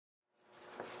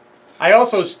I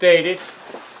also stated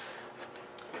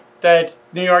that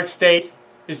New York State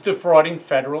is defrauding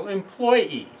federal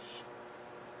employees.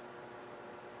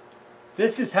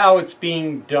 This is how it's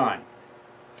being done.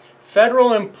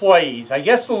 Federal employees, I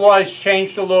guess the law has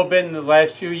changed a little bit in the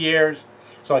last few years,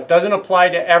 so it doesn't apply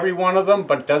to every one of them,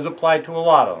 but it does apply to a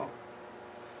lot of them.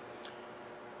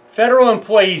 Federal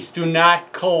employees do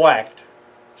not collect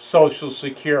Social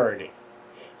Security.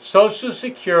 Social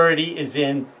Security is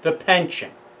in the pension.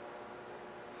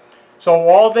 So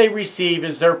all they receive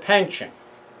is their pension.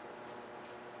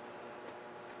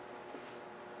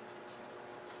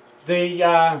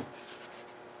 With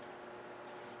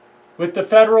the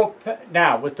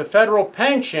federal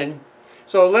pension,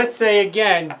 so let's say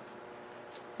again,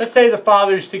 let's say the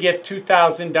father's to get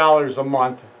 $2,000 a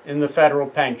month in the federal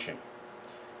pension.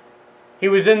 He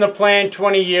was in the plan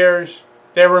 20 years.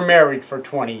 They were married for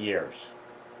 20 years.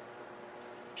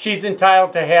 She's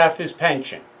entitled to half his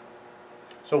pension.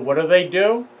 So what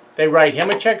do? They write him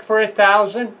a check for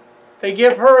 $1,000. They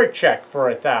give her a check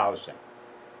for $1,000.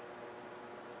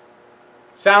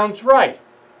 Sounds right.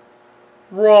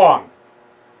 Wrong.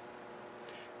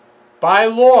 By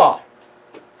law,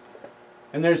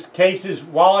 and there's cases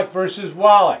Wallach versus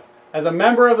Wallach, as a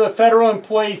member of the Federal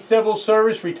Employee Civil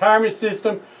Service retirement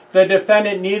system, the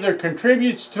defendant neither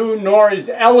contributes to nor is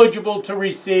eligible to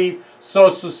receive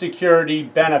Social Security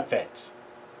benefits.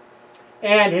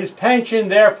 And his pension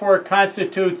therefore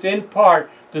constitutes in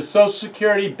part the Social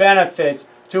Security benefits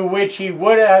to which he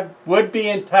would be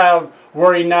entitled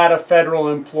were he not a federal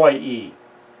employee.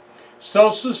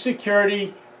 Social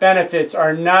Security benefits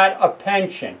are not a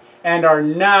pension and are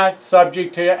not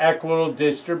subject to equitable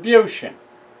distribution.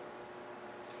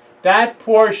 That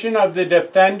portion of the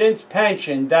defendant's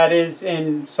pension that is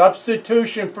in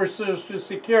substitution for Social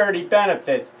Security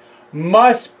benefits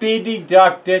must be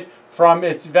deducted from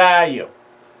its value.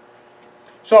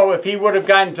 So if he would have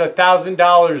gotten to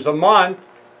 $1,000 a month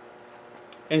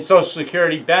in Social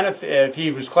Security benefit, if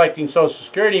he was collecting Social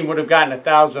Security and would have gotten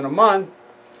 $1,000 a month,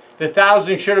 the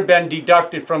 $1,000 should have been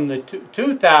deducted from the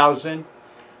 $2,000,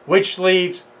 which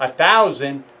leaves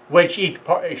 $1,000, which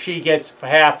she gets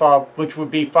half of, which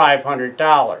would be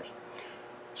 $500.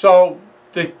 So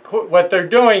what they're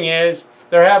doing is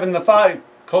they're having her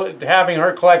collect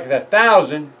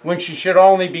 $1,000 when she should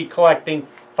only be collecting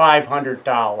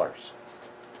 $500.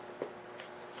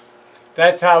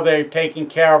 That's how they're taking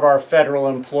care of our federal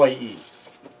employees.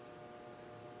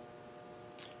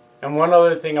 And one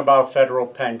other thing about federal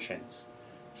pensions.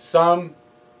 Some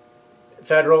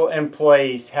federal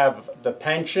employees have the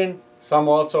pension, some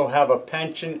also have a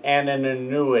pension and an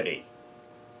annuity.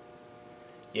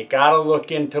 You got to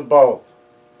look into both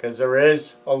because there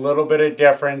is a little bit of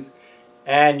difference,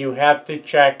 and you have to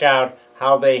check out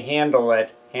how they handle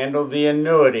the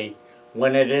annuity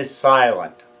when it is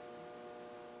silent.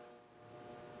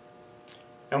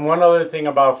 And one other thing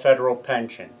about federal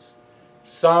pensions.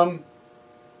 Some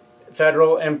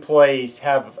federal employees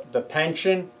have the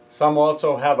pension, some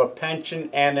also have a pension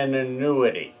and an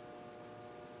annuity.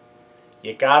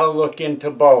 You got to look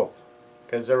into both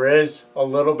because there is a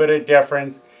little bit of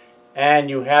difference, and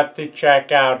you have to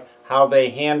check out how they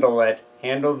handle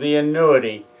the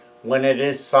annuity when it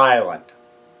is silent.